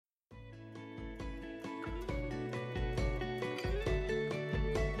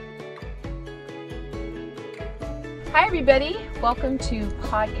Hi, everybody. Welcome to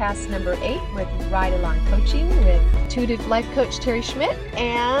podcast number 8 with Ride Along Coaching with intuitive life coach Terry Schmidt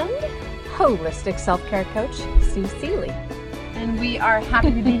and holistic self-care coach Sue Seeley. And we are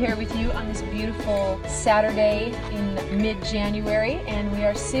happy to be here with you on this beautiful Saturday in mid-January. And we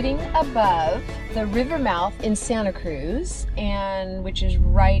are sitting above the river mouth in Santa Cruz, and which is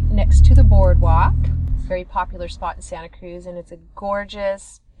right next to the boardwalk. Very popular spot in Santa Cruz, and it's a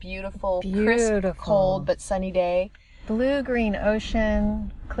gorgeous, beautiful, crisp, cold but sunny day. Blue-green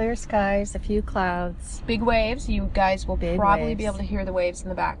ocean, clear skies, a few clouds. Big waves. You guys will probably be able to hear the waves in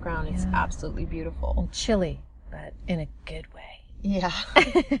the background. It's absolutely beautiful. And chilly, but in a good way. Yeah.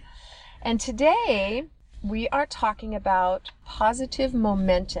 And today we are talking about positive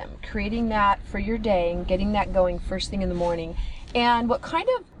momentum, creating that for your day and getting that going first thing in the morning. And what kind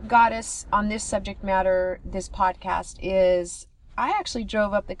of got us on this subject matter, this podcast, is I actually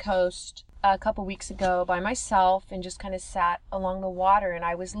drove up the coast a couple weeks ago by myself and just kind of sat along the water, and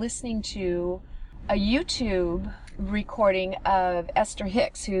I was listening to a YouTube recording of Esther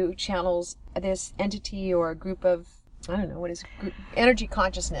Hicks, who channels this entity or a group of, I don't know, what is it? Energy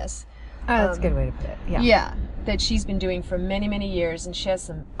consciousness. Oh, that's a good way to put it. Yeah, that she's been doing for many, many years, and she has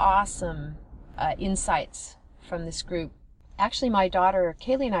some awesome insights from this group. Actually, my daughter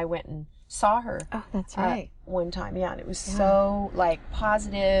Kaylee and I went and saw her. Oh, that's right. One time, and it was so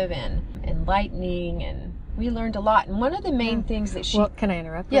positive and enlightening, and we learned a lot. And one of the main things that she... Well, can I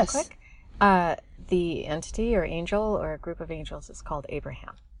interrupt real quick? The entity or angel or a group of angels is called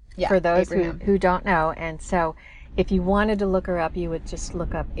Abraham. Yeah, for those who don't know. And so if you wanted to look her up, you would just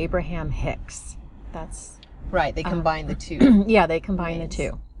look up Abraham Hicks. That's... Right, they combine the two. Yeah, they combine the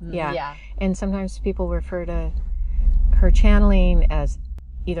two. Yeah. And sometimes people refer to her channeling as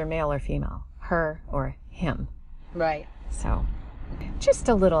either male or female, her or him. Right. So, just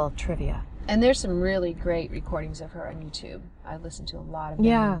a little trivia. And there's some really great recordings of her on YouTube. I listened to a lot of them.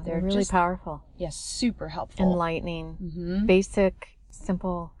 Yeah, they're really just powerful. Yes, super helpful. Enlightening. Basic,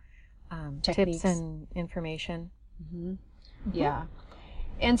 simple tips and information. Yeah.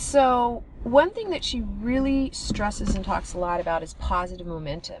 And so, one thing that she really stresses and talks a lot about is positive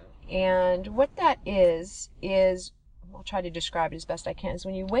momentum. And what that is I'll try to describe it as best I can, is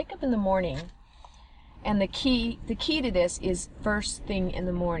when you wake up in the morning, and the key to this is first thing in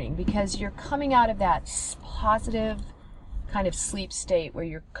the morning, because you're coming out of that positive kind of sleep state where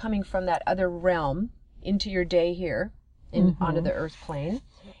you're coming from that other realm into your day here onto the earth plane,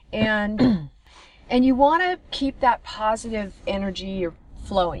 and you want to keep that positive energy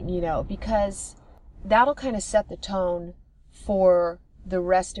flowing, because that'll kind of set the tone for the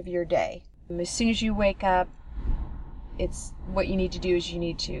rest of your day. As soon as you wake up, it's what you need to do is you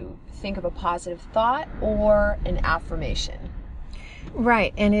need to think of a positive thought or an affirmation.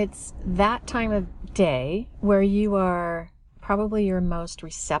 Right, and it's that time of day where you are probably your most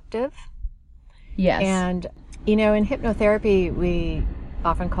receptive. Yes. And, in hypnotherapy, we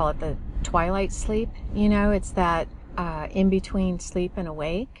often call it the twilight sleep. It's that in between sleep and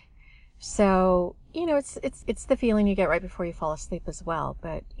awake. So, it's the feeling you get right before you fall asleep as well.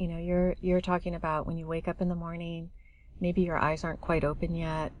 But, you're talking about when you wake up in the morning, maybe your eyes aren't quite open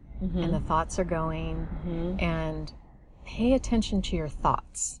yet, and the thoughts are going, and pay attention to your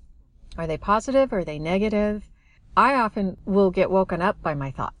thoughts. Are they positive? Are they negative? I often will get woken up by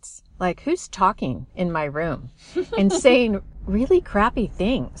my thoughts. Like, who's talking in my room and saying really crappy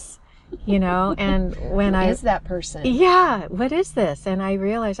things, and when Who is that person? Yeah, what is this? And I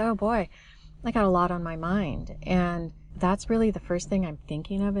realize, oh boy, I got a lot on my mind. And that's really the first thing I'm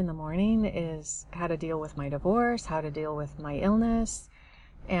thinking of in the morning is how to deal with my divorce, how to deal with my illness.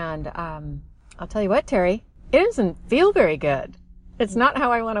 And I'll tell you what, Terry, it doesn't feel very good. It's not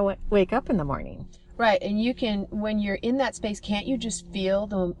how I want to wake up in the morning. Right, and you can, when you're in that space, can't you just feel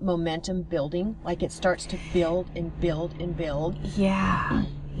the momentum building? Like it starts to build and build and build? Yeah,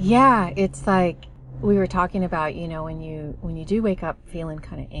 it's like we were talking about, when you do wake up feeling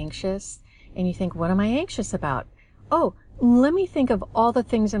kind of anxious and you think, what am I anxious about? Oh, let me think of all the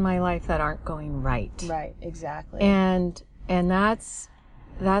things in my life that aren't going right. Right, exactly. And that's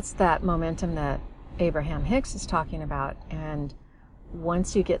that momentum that Abraham Hicks is talking about. And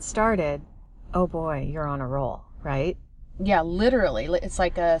once you get started, oh boy, you're on a roll, right? Yeah, literally. It's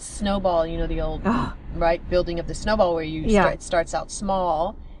like a snowball, the old, building of the snowball where it starts out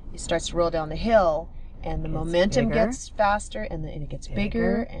small, it starts to roll down the hill, and the momentum gets faster, and it gets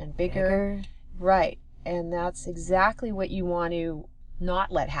bigger and bigger. Right. And that's exactly what you want to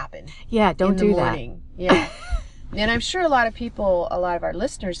not let happen. Yeah, don't do that. Yeah. And I'm sure a lot of our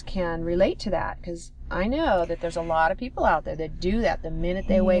listeners can relate to that, because I know that there's a lot of people out there that do that the minute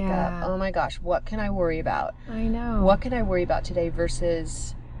they wake up. Oh my gosh, what can I worry about? I know. What can I worry about today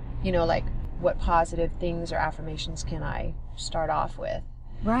versus, like what positive things or affirmations can I start off with?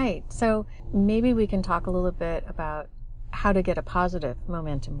 Right. So maybe we can talk a little bit about how to get a positive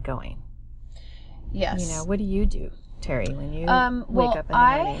momentum going. Yes. What do you do, Terry, when you wake up in the morning?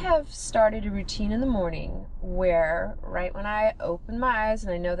 I have started a routine in the morning where right when I open my eyes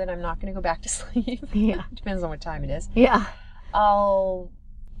and I know that I'm not going to go back to sleep. Yeah. Depends on what time it is. Yeah.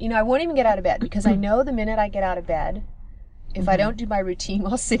 I won't even get out of bed, because I know the minute I get out of bed, if I don't do my routine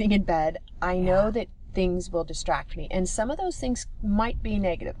while sitting in bed, I know that things will distract me. And some of those things might be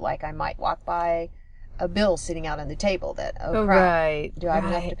negative, like I might walk by a bill sitting out on the table that, oh crap, right. do I have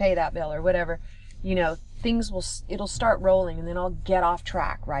enough to pay that bill or whatever? It'll start rolling, and then I'll get off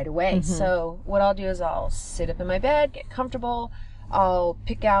track right away. Mm-hmm. So what I'll do is I'll sit up in my bed, get comfortable. I'll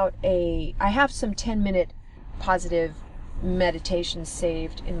pick out I have some 10-minute positive meditations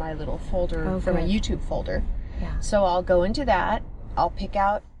saved in my little folder from a YouTube folder. Yeah. So I'll go into that. I'll pick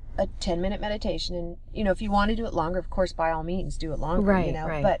out a 10-minute meditation, and if you want to do it longer, of course, by all means, do it longer. Right,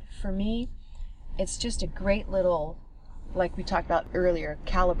 right. But for me, it's just a great little, like we talked about earlier,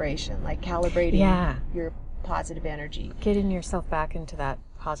 calibration, like calibrating your positive energy. Getting yourself back into that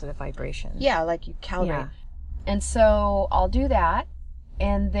positive vibration. Yeah, like you calibrate. Yeah. And so I'll do that.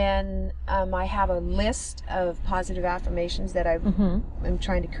 And then I have a list of positive affirmations that I'm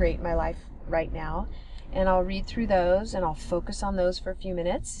trying to create in my life right now. And I'll read through those, and I'll focus on those for a few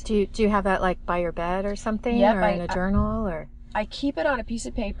minutes. Do you have that like by your bed or something? Yep, or in a journal? Or I keep it on a piece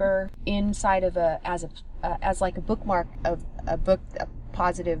of paper inside of as like a bookmark of a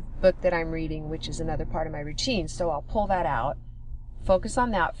positive book that I'm reading, which is another part of my routine. So I'll pull that out, focus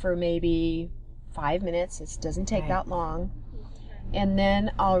on that for maybe 5 minutes. It doesn't take that long. And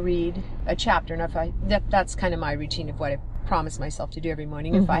then I'll read a chapter. And that's kind of my routine of what I promise myself to do every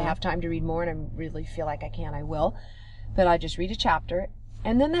morning. If I have time to read more and I really feel like I can, I will. But I just read a chapter,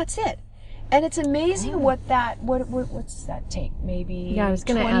 and then that's it. And it's amazing what's that take? Maybe I was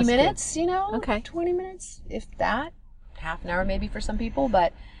 20 minutes, Okay. 20 minutes, if that. Half an hour maybe for some people.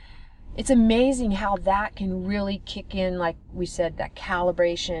 But it's amazing how that can really kick in, like we said, that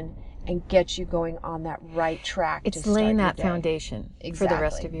calibration, and get you going on that right track. It's to start laying your that day. foundation Exactly. for the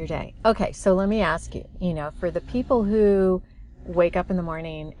rest of your day. Okay, so let me ask you, for the people who wake up in the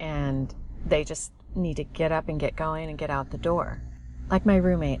morning and they just need to get up and get going and get out the door. Like my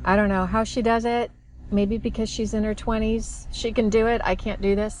roommate, I don't know how she does it. Maybe because she's in her 20s, she can do it. I can't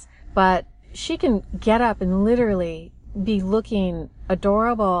do this. But she can get up and literally be looking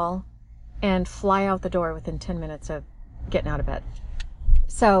adorable and fly out the door within 10 minutes of getting out of bed.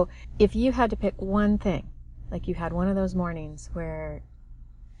 So if you had to pick one thing, like you had one of those mornings where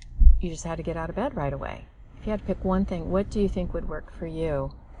you just had to get out of bed right away, if you had to pick one thing, what do you think would work for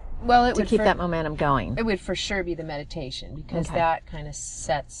you to keep that momentum going? It would for sure be the meditation, because that kind of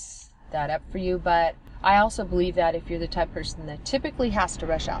sets that up for you. But I also believe that if you're the type of person that typically has to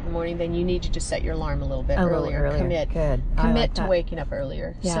rush out in the morning, then you need to just set your alarm a little bit earlier. Commit to waking up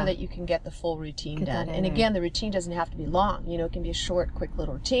earlier so that you can get the full routine done. And again, the routine doesn't have to be long. It can be a short, quick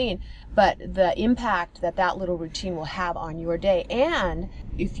little routine. But the impact that little routine will have on your day, and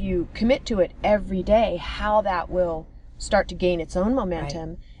if you commit to it every day, how that will start to gain its own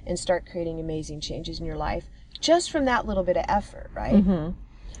momentum and start creating amazing changes in your life just from that little bit of effort, right? Mm-hmm.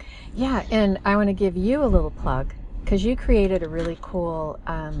 Yeah, and I want to give you a little plug, because you created a really cool,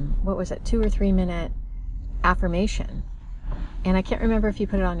 2 or 3 minute affirmation. And I can't remember if you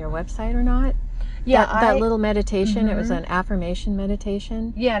put it on your website or not. Yeah, that little meditation, it was an affirmation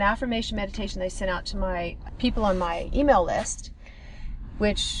meditation. Yeah, an affirmation meditation I sent out to my people on my email list,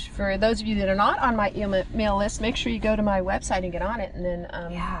 which for those of you that are not on my email list, make sure you go to my website and get on it, and then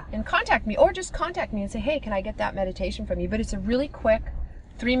and contact me, or just contact me and say, hey, can I get that meditation from you? But it's a really quick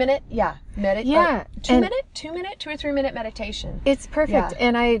 3 minute, 2 or 3 minute meditation. It's perfect.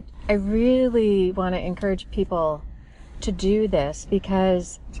 And I really want to encourage people to do this,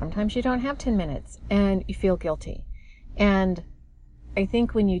 because sometimes you don't have 10 minutes and you feel guilty. And I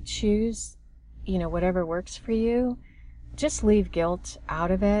think when you choose, whatever works for you, just leave guilt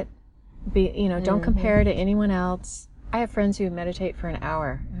out of it. Don't compare to anyone else. I have friends who meditate for an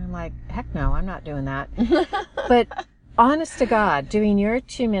hour, and I'm like, heck no, I'm not doing that. But honest to God, doing your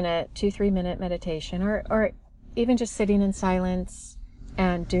 3 minute meditation, or even just sitting in silence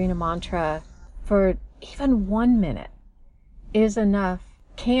and doing a mantra for even 1 minute is enough,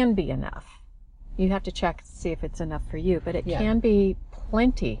 can be enough. You have to check to see if it's enough for you, but it can be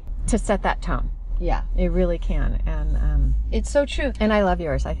plenty to set that tone. Yeah. It really can. And It's so true. and I love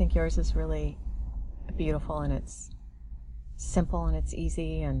yours. I think yours is really beautiful, and it's simple, and it's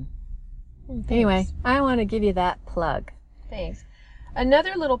easy. And anyway, I want to give you that plug. Thanks.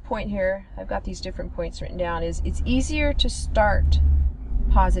 Another little point here, I've got these different points written down, is it's easier to start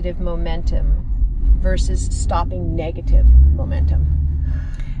positive momentum versus stopping negative momentum.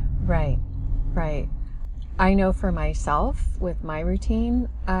 Right, right. I know for myself with my routine,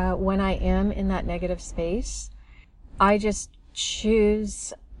 when I am in that negative space, I just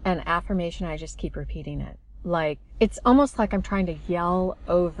choose an affirmation. I just keep repeating it. Like, it's almost like I'm trying to yell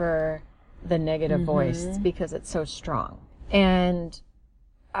over the negative voice because it's so strong. And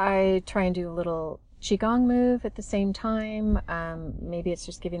I try and do a little Qigong move at the same time. Maybe it's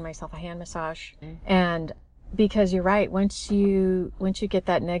just giving myself a hand massage. And because you're right, once you get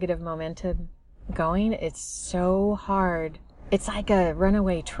that negative momentum going, it's so hard. It's like a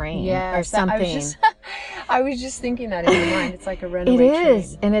runaway train or something. I was just thinking that in my mind. It's like a runaway train. It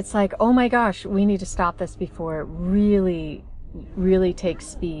is. And it's like, oh my gosh, we need to stop this before it really, really takes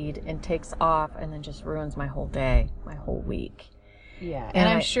speed and takes off and then just ruins my whole day, my whole week. Yeah. And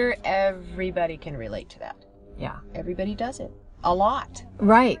I'm sure everybody can relate to that. Yeah. Everybody does it. A lot.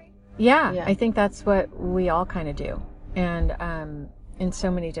 Right. Yeah. I think that's what we all kind of do. And in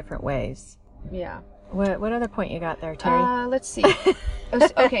so many different ways. Yeah. What other point you got there, Terry? Let's see.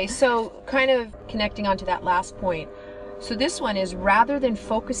 Okay, so kind of connecting onto that last point. So this one is, rather than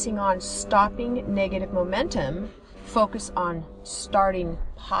focusing on stopping negative momentum, focus on starting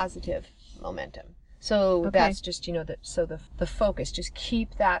positive momentum. So that's just, the focus, just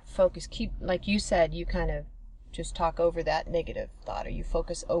keep that focus. Keep, like you said, you kind of just talk over that negative thought, or you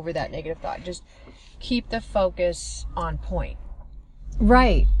focus over that negative thought. Just keep the focus on point.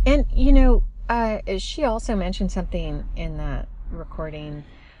 Right. And, she also mentioned something in that recording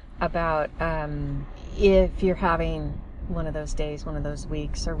about if you're having one of those days, one of those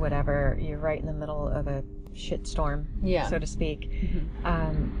weeks or whatever, you're right in the middle of a shitstorm, so to speak,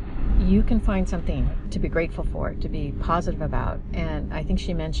 you can find something to be grateful for, to be positive about. And I think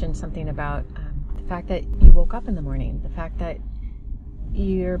she mentioned something about the fact that you woke up in the morning, the fact that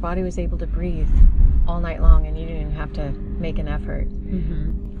your body was able to breathe all night long and you didn't have to make an effort.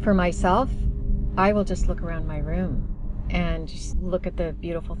 For myself, I will just look around my room and just look at the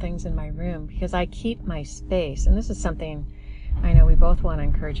beautiful things in my room, because I keep my space, and this is something I know we both want to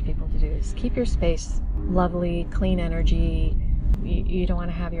encourage people to do, is keep your space lovely, clean energy. You don't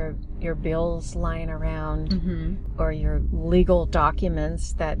want to have your bills lying around or your legal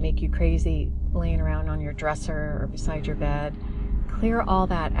documents that make you crazy laying around on your dresser or beside your bed. Clear all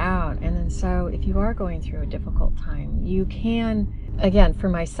that out. And then so if you are going through a difficult time, you can, again, for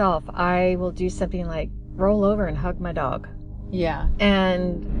myself, I will do something like roll over and hug my dog. Yeah.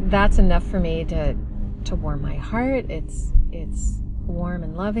 And that's enough for me to warm my heart. It's warm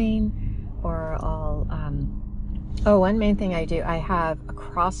and loving. Or I'll, one main thing I do, I have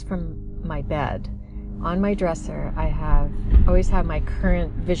across from my bed on my dresser, I always have my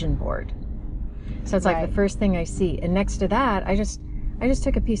current vision board. So it's like the first thing I see. And next to that, I just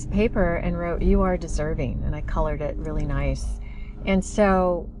took a piece of paper and wrote, "You are deserving." And I colored it really nice. And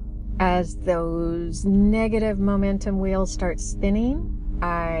so as those negative momentum wheels start spinning,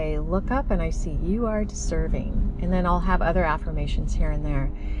 I look up and I see, "You are deserving." And then I'll have other affirmations here and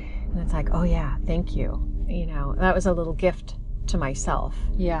there. And it's like, oh yeah, thank you. That was a little gift to myself.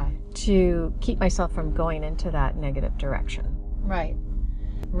 Yeah. To keep myself from going into that negative direction. Right.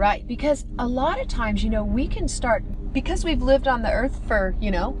 Right. Because a lot of times, we can start, because we've lived on the earth for,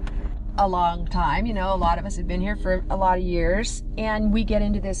 a long time, a lot of us have been here for a lot of years, and we get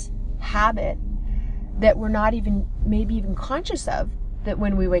into this habit that we're not maybe even conscious of, that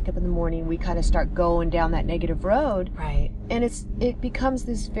when we wake up in the morning, we kind of start going down that negative road. Right. And it becomes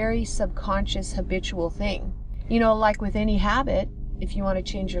this very subconscious, habitual thing. Like with any habit, if you want to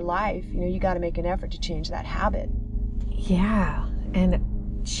change your life, you got to make an effort to change that habit. Yeah.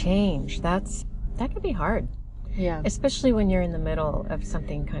 And change, that could be hard. Yeah. Especially when you're in the middle of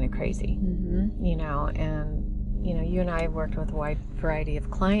something kind of crazy. And, you and I have worked with a wide variety of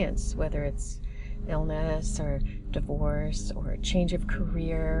clients, whether it's illness or divorce or change of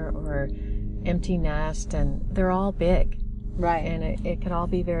career or empty nest, and they're all big. Right. And it can all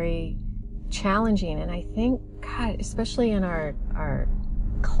be very challenging. And I think, God, especially in our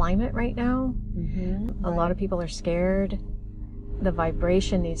climate right now, a lot of people are scared. The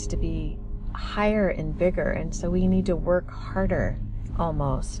vibration needs to be higher and bigger, and so we need to work harder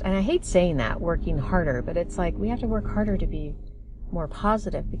almost. And I hate saying that, working harder, but it's like we have to work harder to be more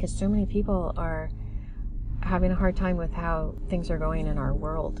positive, because so many people are having a hard time with how things are going in our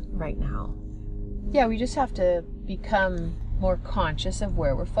world right now. Yeah, we just have to become more conscious of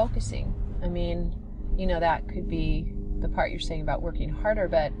where we're focusing. I mean, that could be the part you're saying about working harder,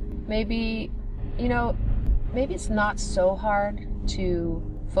 but maybe, maybe it's not so hard to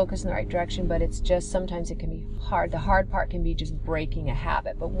focus in the right direction, but it's just sometimes it can be hard. The hard part can be just breaking a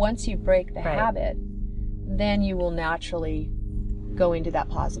habit. But once you break the habit, then you will naturally go into that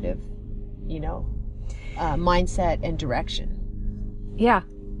positive, mindset and direction. Yeah,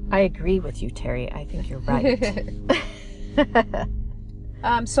 I agree with you, Terry. I think you're right.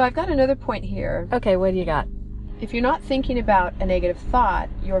 So I've got another point here. Okay, what do you got? If you're not thinking about a negative thought,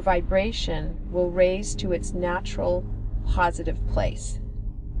 your vibration will raise to its natural positive place.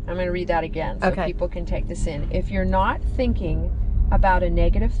 I'm going to read that again so people can take this in. If you're not thinking about a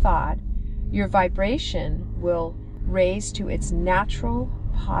negative thought, your vibration will raise to its natural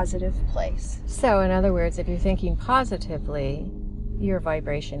positive place. So, in other words, if you're thinking positively, your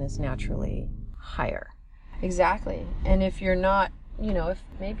vibration is naturally higher. Exactly. And if you're not, if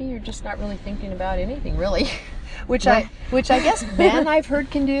maybe you're just not really thinking about anything, really, which I guess men I've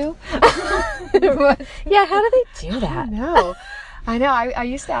heard can do. Yeah, how do they do that? I know. I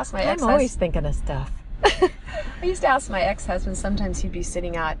used to ask my ex-husband. I'm always thinking of stuff. I used to ask my ex-husband, sometimes he'd be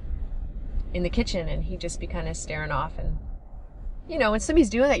sitting out in the kitchen and he'd just be kind of staring off. And, when somebody's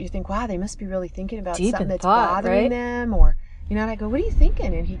doing that, you think, wow, they must be really thinking about deep something that's thought, bothering them. Or, and I go, what are you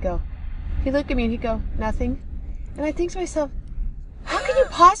thinking? And he'd look at me and he'd go, nothing. And I think to myself, how can you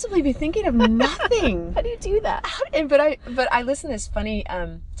possibly be thinking of nothing? How do you do that? But I listened to this funny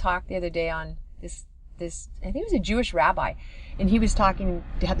talk the other day on this I think it was a Jewish rabbi, and he was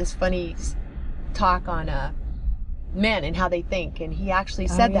had this funny talk on men and how they think, and he actually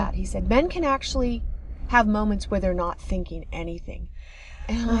said that. He said men can actually have moments where they're not thinking anything.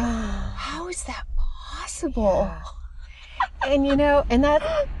 And I'm like, how is that possible? Yeah. And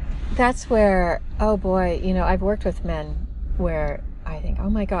that's where, oh boy, I've worked with men where I think, oh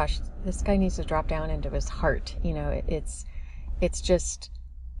my gosh, this guy needs to drop down into his heart. It's just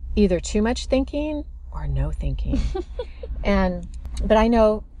either too much thinking or no thinking. But I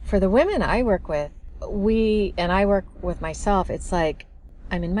know for the women I work with, and I work with myself, it's like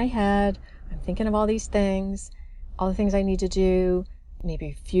I'm in my head, I'm thinking of all these things, all the things I need to do,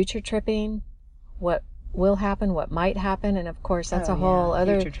 maybe future tripping, what will happen, what might happen, and of course that's a whole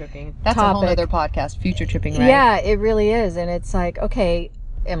other future tripping. That's topic. A whole other podcast, future tripping, right? Yeah, it really is. And it's like, okay,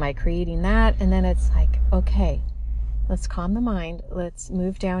 am I creating that? And then it's like, okay, let's calm the mind, let's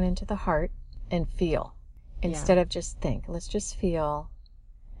move down into the heart and feel instead of just think. Let's just feel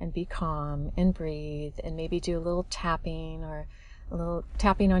and be calm and breathe and maybe do a little tapping or a little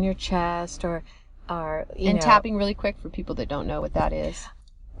tapping on your chest or tapping really quick for people that don't know what that is.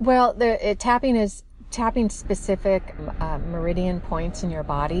 Well, tapping is tapping specific meridian points in your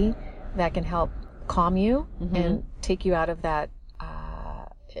body that can help calm you and take you out of that,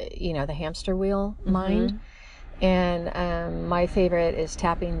 the hamster wheel mind. And my favorite is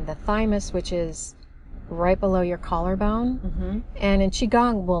tapping the thymus, which is right below your collarbone. And in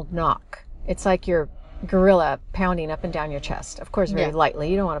Qigong, will knock. It's like your gorilla pounding up and down your chest. Of course, very lightly.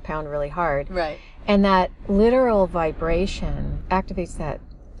 You don't want to pound really hard. Right. And that literal vibration activates that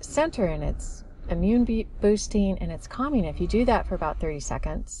center, and it's immune boosting and it's calming. If you do that for about 30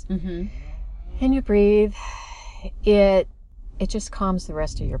 seconds and you breathe, it just calms the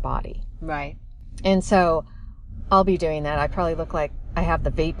rest of your body. Right. And so I'll be doing that. I probably look like I have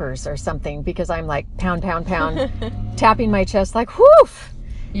the vapors or something because I'm like pound, pound, pound, tapping my chest like whoof.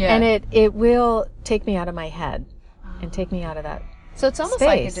 Yeah. And it will take me out of my head and take me out of that. So it's almost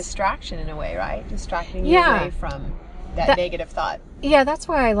like a distraction in a way, right? Distracting you away from that negative thought. Yeah, that's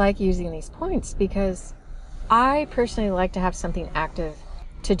why I like using these points, because I personally like to have something active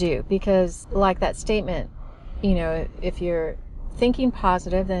to do, because like that statement, if you're thinking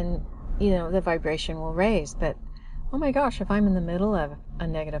positive, then, the vibration will raise. But, oh my gosh, if I'm in the middle of a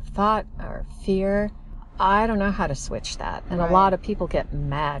negative thought or fear, I don't know how to switch that. And a lot of people get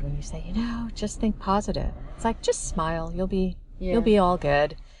mad when you say, just think positive. It's like, just smile. You'll be all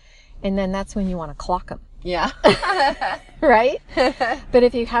good. And then that's when you want to clock them. Yeah. Right? But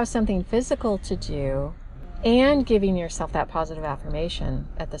if you have something physical to do and giving yourself that positive affirmation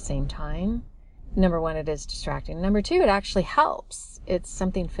at the same time, number one, it is distracting. Number two, it actually helps. It's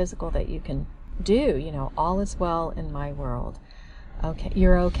something physical that you can do. All is well in my world. Okay,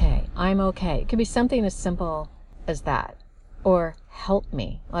 you're okay. I'm okay. It could be something as simple as that. Or help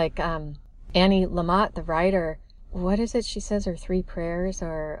me. Like Annie Lamott, the writer, what is it? She says her 3 prayers,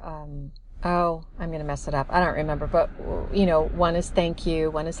 or I'm going to mess it up. I don't remember. But, one is thank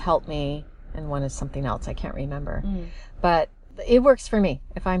you, one is help me, and one is something else. I can't remember. But it works for me.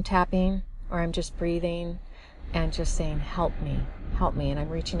 If I'm tapping or I'm just breathing and just saying, help me. And I'm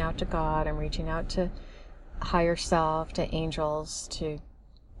reaching out to God. I'm reaching out to higher self, to angels, to,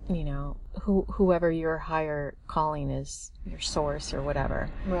 you know, whoever your higher calling is, your source or whatever.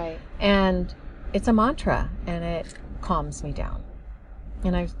 Right. And it's a mantra, and it calms me down.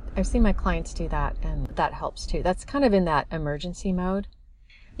 And I've seen my clients do that, and that helps too. That's kind of in that emergency mode.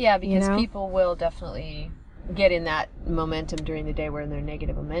 Yeah, because you know? people will definitely get in that momentum during the day where in their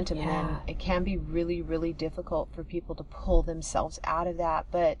negative momentum, and then it can be really, really difficult for people to pull themselves out of that.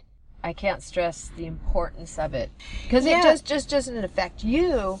 But I can't stress the importance of it, because it just doesn't affect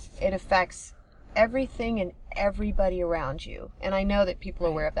you. It affects everything and everybody around you. And I know that people are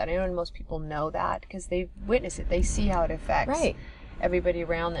aware of that. I know most people know that because they've witnessed it. They see how it affects everybody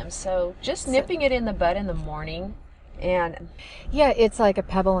around them. So just nipping it in the bud in the morning, and it's like a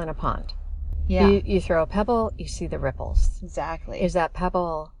pebble in a pond. Yeah. You throw a pebble, you see the ripples. Exactly. Is that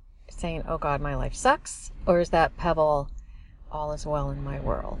pebble saying, oh God, my life sucks? Or is that pebble, all is well in my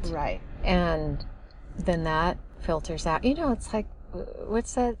world? Right. And then that filters out. You know, it's like,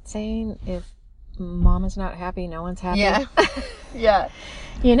 what's that saying? If mama's not happy, no one's happy. Yeah. Yeah.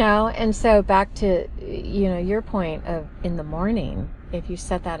 You know, and so back to, you know, your point of in the morning, if you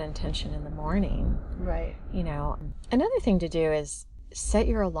set that intention in the morning. Right. You know, another thing to do is set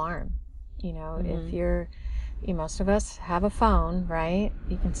your alarm. You know, if most of us have a phone, right?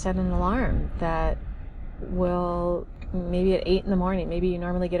 You can set an alarm that will, maybe at 8 in the morning, maybe you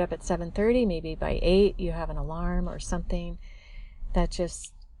normally get up at 7:30, maybe by 8 you have an alarm or something that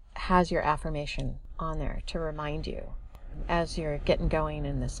just has your affirmation on there to remind you as you're getting going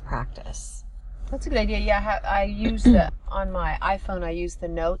in this practice. That's a good idea. Yeah, I use on my iPhone, I use the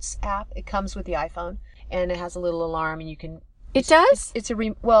Notes app. It comes with the iPhone, and it has a little alarm, and you can... It does? It's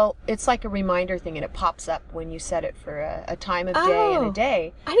it's like a reminder thing, and it pops up when you set it for a time of day and a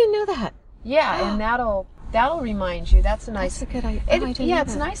day. I didn't know that. Yeah, and that'll remind you. That's a nice... That's a good idea.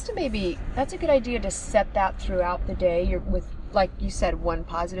 It's nice to that's a good idea to set that throughout the day. You're with, like you said, one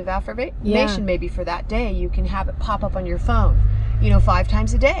positive affirmation maybe for that day. You can have it pop up on your phone, 5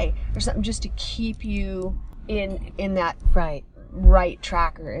 times a day or something, just to keep you in that right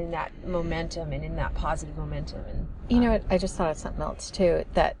track, or in that momentum and in that positive momentum. And you know what, I just thought of something else too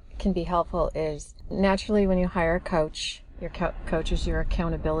that can be helpful is naturally when you hire a coach, your coach is your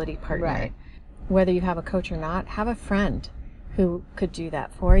accountability partner. Right. Whether you have a coach or not, have a friend who could do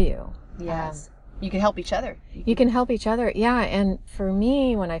that for you. Yes. You can help each other. You can help each other. Yeah. And for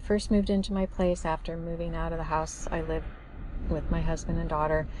me, when I first moved into my place after moving out of the house I lived with my husband and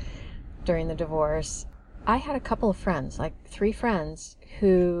daughter during the divorce, I had a couple of friends, like 3 friends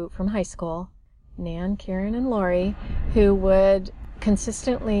who from high school, Nan, Karen, and Lori, who would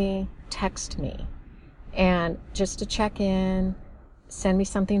consistently text me and just to check in, send me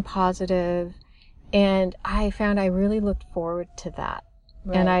something positive. And I found I really looked forward to that.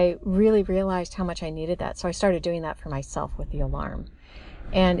 Right. And I really realized how much I needed that. So I started doing that for myself with the alarm.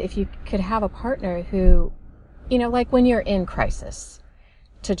 And if you could have a partner who, like when you're in crisis,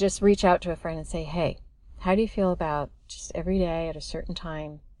 to just reach out to a friend and say, hey, how do you feel about just every day at a certain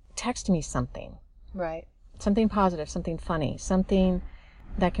time, text me something. Right. Something positive, something funny, something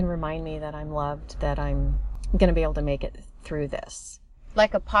that can remind me that I'm loved, that I'm going to be able to make it through this.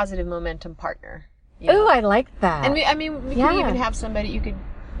 Like a positive momentum partner. Oh, I like that. And we can even have somebody, you could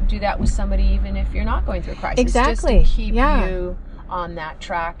do that with somebody even if you're not going through a crisis. Exactly. Just to keep you on that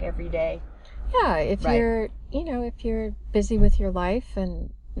track every day. Yeah, if you're, if you're busy with your life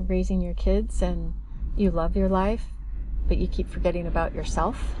and raising your kids and you love your life, but you keep forgetting about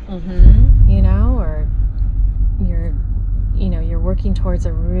yourself, or you're working towards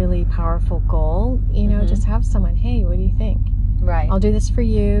a really powerful goal, just have someone, hey, what do you think? Right. I'll do this for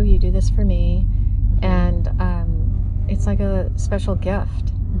you, you do this for me. And it's like a special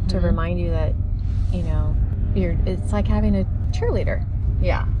gift to remind you that, it's like having a cheerleader.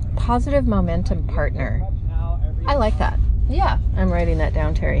 Yeah. Positive momentum partner. I like that. Yeah. I'm writing that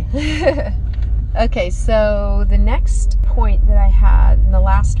down, Terry. Okay, so the next point that I had, and the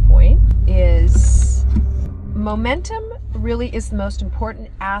last point, is momentum really is the most important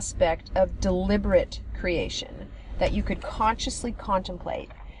aspect of deliberate creation that you could consciously contemplate.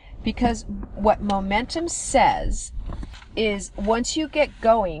 Because what momentum says is once you get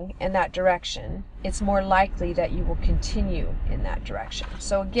going in that direction, it's more likely that you will continue in that direction.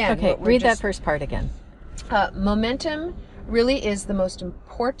 So again, read that first part again. Momentum really is the most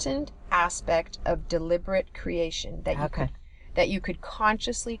important aspect of deliberate creation that you could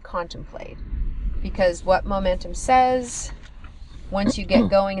consciously contemplate. Because what momentum says Once you get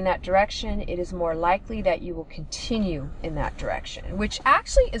going in that direction, it is more likely that you will continue in that direction, which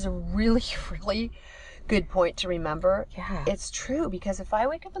actually is a really, really good point to remember. Yeah. It's true, because if I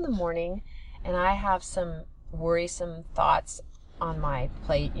wake up in the morning and I have some worrisome thoughts on my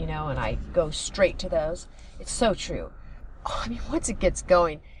plate, and I go straight to those, it's so true. Oh, I mean, once it gets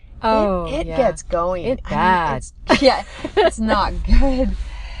going, it gets going. It's bad. It's not good.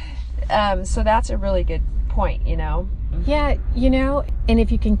 So that's a really good point, Yeah, and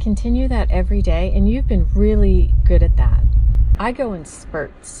if you can continue that every day, and you've been really good at that. I go in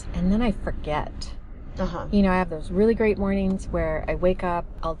spurts, and then I forget. Uh-huh. I have those really great mornings where I wake up,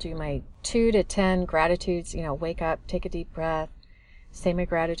 I'll do my 2 to 10 gratitudes, wake up, take a deep breath, say my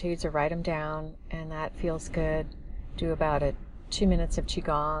gratitudes or write them down, and that feels good. Do about 2 minutes of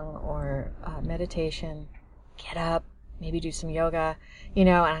Qigong or meditation, get up, maybe do some yoga,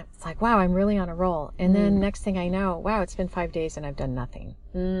 and it's like, wow, I'm really on a roll. And then next thing I know, wow, it's been 5 days and I've done nothing.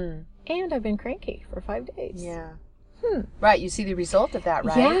 And I've been cranky for 5 days. Yeah. Right, you see the result of that,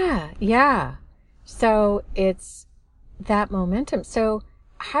 right? Yeah. So it's that momentum. So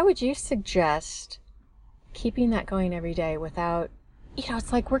how would you suggest keeping that going every day without,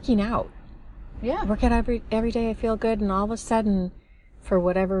 it's like working out. Yeah. Work out every day, I feel good, and all of a sudden, for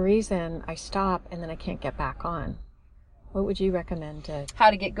whatever reason, I stop and then I can't get back on. What would you recommend? How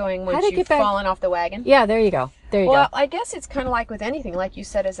to get going once you've fallen off the wagon? Yeah, there you go. Well, I guess it's kind of like with anything, like you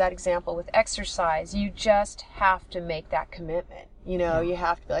said as that example with exercise. You just have to make that commitment. You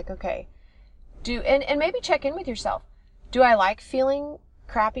have to be like, okay, and maybe check in with yourself. Do I like feeling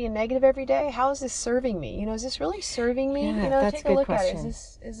crappy and negative every day? How is this serving me? Is this really serving me? That's take a a look question. at it.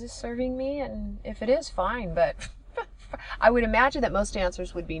 Is this serving me? And if it is, fine. But I would imagine that most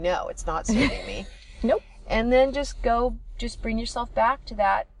answers would be no, it's not serving me. Nope. And then just bring yourself back to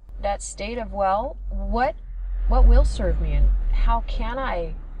that state of, well, what will serve me, and how can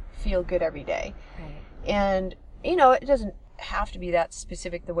I feel good every day? Right. And it doesn't have to be that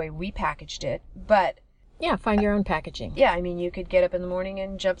specific the way we packaged it, but yeah, find your own packaging. Yeah, I mean, you could get up in the morning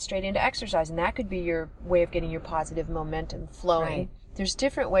and jump straight into exercise, and that could be your way of getting your positive momentum flowing. Right. There's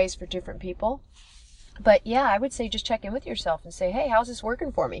different ways for different people. But yeah, I would say just check in with yourself and say, hey, how's this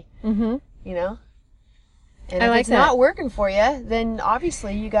working for me? Mm-hmm. And if it's not working for you, then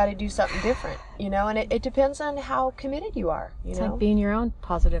obviously you got to do something different, and it depends on how committed you are, It's like being your own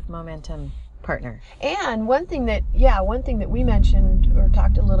positive momentum partner. And one thing that we mentioned or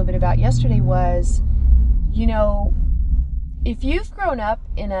talked a little bit about yesterday was, if you've grown up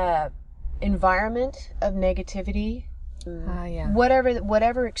in a environment of negativity,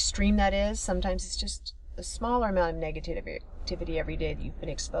 whatever extreme that is, sometimes it's just a smaller amount of negativity every day that you've been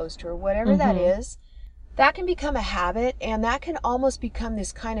exposed to, or whatever that is, that can become a habit, and that can almost become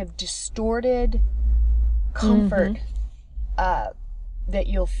this kind of distorted comfort that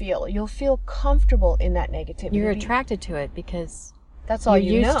you'll feel. You'll feel comfortable in that negativity. You're attracted to it because that's all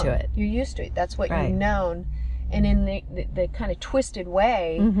you're used know. to it. You're used to it. That's what you've known. And in the kind of twisted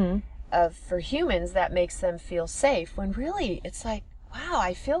way of, for humans, that makes them feel safe, when really it's like, wow,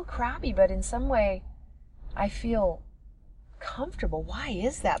 I feel crappy, but in some way I feel comfortable. Why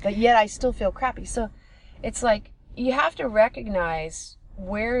is that? But yet I still feel crappy. So it's like you have to recognize,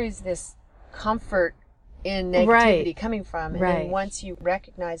 where is this comfort in negativity coming from? And then once you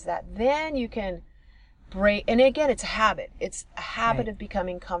recognize that, then you can break. And again, it's a habit. It's a habit of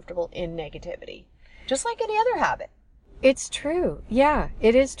becoming comfortable in negativity, just like any other habit. It's true. Yeah,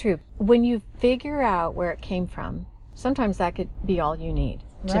 it is true. When you figure out where it came from, sometimes that could be all you need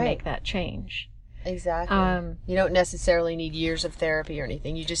to make that change. Exactly. You don't necessarily need years of therapy or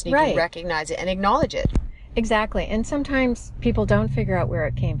anything. You just need to recognize it and acknowledge it. Exactly. And sometimes people don't figure out where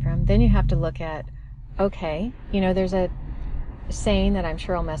it came from. Then you have to look at, okay, there's a saying that I'm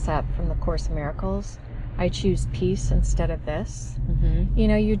sure I'll mess up from the Course in Miracles. I choose peace instead of this. Mm-hmm.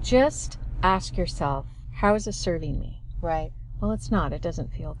 You just ask yourself, how is this serving me? Right. Well, it's not. It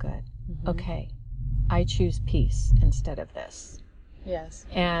doesn't feel good. Mm-hmm. Okay. I choose peace instead of this. Yes.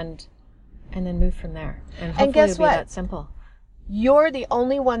 And then move from there. And hopefully it'll be that simple. You're the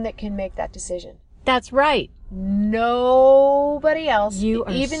only one that can make that decision. That's right. Nobody else. You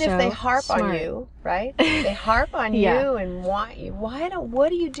are even so if they harp smart. on you, right? They harp on you, and what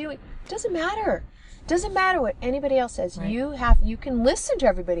are you doing? Doesn't matter. Doesn't matter what anybody else says. Right. You can listen to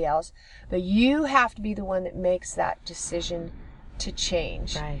everybody else, but you have to be the one that makes that decision to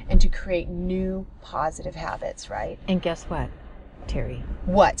change and to create new positive habits, right? And guess what, Terry?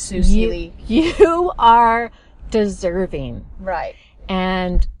 What, Sue Seeley? You are deserving. Right.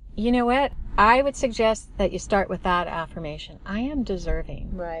 And you know what? I would suggest that you start with that affirmation. I am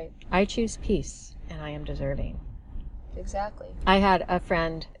deserving. Right. I choose peace, and I am deserving. Exactly. I had a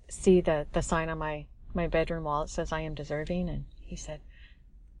friend see the sign on my bedroom wall. It says, "I am deserving." And he said,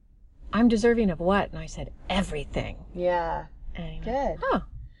 "I'm deserving of what?" And I said, "Everything." Yeah. And he Good. went, "Oh."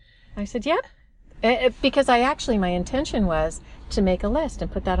 I said, "Yep." Because my intention was to make a list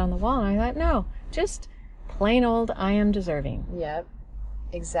and put that on the wall. And I thought, no, just plain old, I am deserving. Yep.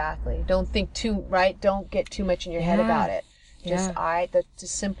 Exactly. Don't think don't get too much in your head about it. Just the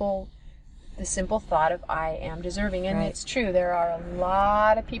simple thought of I am deserving. And it's true, there are a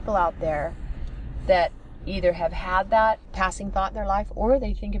lot of people out there that either have had that passing thought in their life, or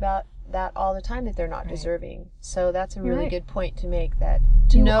they think about that all the time, that they're not deserving. So that's a really good point to make, that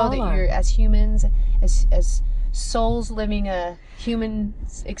to know that you're, as humans, as souls living a human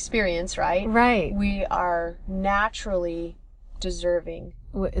experience, right, we are naturally deserving.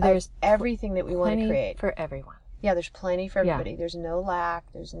 There's everything that we want to create for everyone. Yeah, there's plenty for everybody. There's no lack.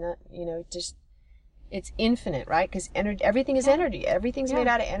 There's no, just, it's infinite, right? Because everything is energy. Everything's made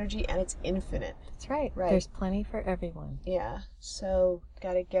out of energy, and it's infinite. That's right. There's plenty for everyone. Yeah. So,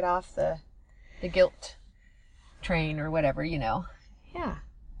 got to get off the guilt train or whatever, Yeah.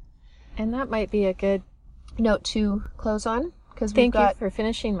 And that might be a good note to close on. Thank you for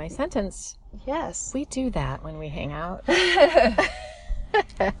finishing my sentence. Yes. We do that when we hang out.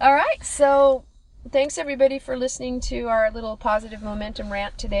 All right. So, thanks everybody for listening to our little positive momentum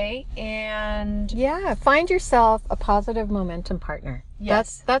rant today. And find yourself a positive momentum partner.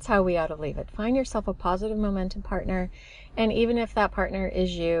 Yes. That's how we ought to leave it. Find yourself a positive momentum partner, and even if that partner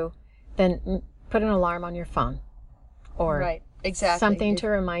is you, then put an alarm on your phone, or something to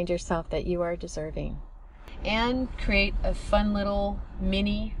remind yourself that you are deserving. And create a fun little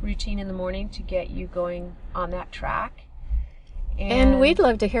mini routine in the morning to get you going on that track. And we'd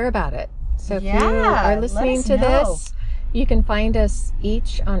love to hear about it. So if you are listening to this, you can find us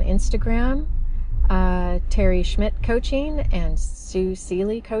each on Instagram, Terry Schmidt Coaching and Sue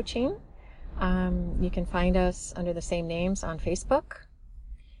Seeley Coaching. You can find us under the same names on Facebook.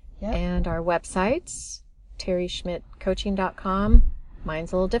 Yep. And our websites, terryschmidtcoaching.com.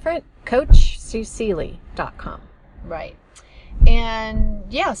 Mine's a little different, CoachSueSeeley.com. Right.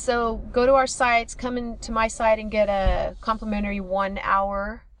 And so go to our sites, come into my site and get a complimentary 1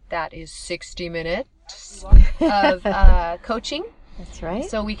 hour, that is 60 minutes of coaching. That's right.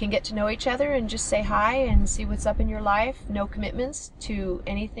 So we can get to know each other and just say hi and see what's up in your life. No commitments to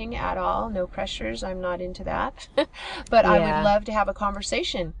anything at all. No pressures. I'm not into that. But I would love to have a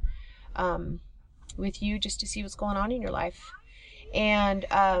conversation with you just to see what's going on in your life. And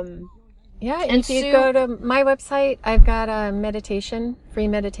if you go to my website, I've got a free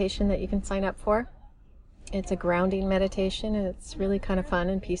meditation that you can sign up for. It's a grounding meditation, and it's really kind of fun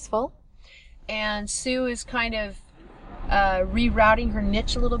and peaceful. And Sue is kind of rerouting her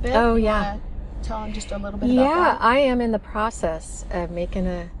niche a little bit. Oh, yeah. Tell them just a little bit about that. Yeah, I am in the process of making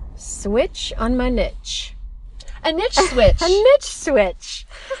a switch on my niche. A niche switch. A niche switch.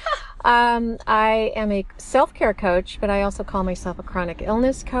 I am a self-care coach, but I also call myself a chronic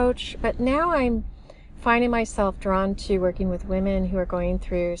illness coach. But now I'm finding myself drawn to working with women who are going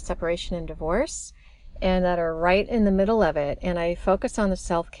through separation and divorce, and that are right in the middle of it. And I focus on the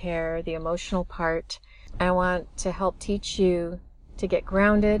self-care, the emotional part. I want to help teach you to get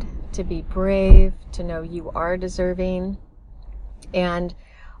grounded, to be brave, to know you are deserving. And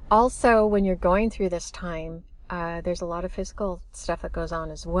also, when you're going through this time, there's a lot of physical stuff that goes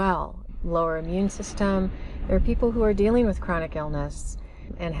on as well. Lower immune system. There are people who are dealing with chronic illness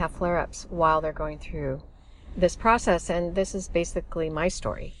and have flare-ups while they're going through this process. And this is basically my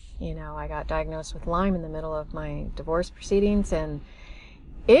story. I got diagnosed with Lyme in the middle of my divorce proceedings, and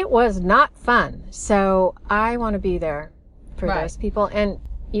it was not fun. So I want to be there for those people. And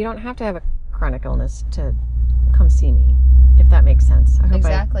you don't have to have a chronic illness to come see me, if that makes sense. I hope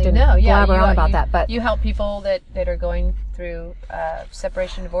I didn't blabber on about that. But you help people that are going through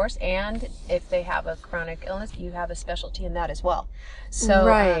separation, divorce, and if they have a chronic illness, you have a specialty in that as well. So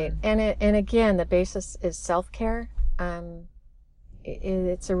and again, the basis is self-care.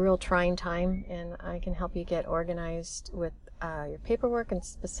 It's a real trying time, and I can help you get organized with your paperwork and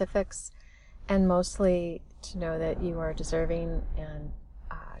specifics, and mostly to know that you are deserving, and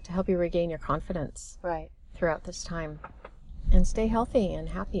to help you regain your confidence throughout this time, and stay healthy and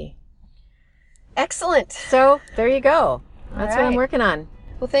happy. Excellent. So there you go. That's what I'm working on.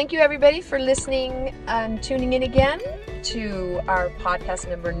 Well, thank you everybody for listening and tuning in again to our podcast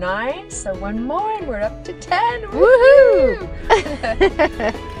number 9. So one more and we're up to 10. Woohoo!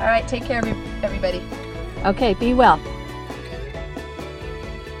 All right, take care everybody. Okay, be well.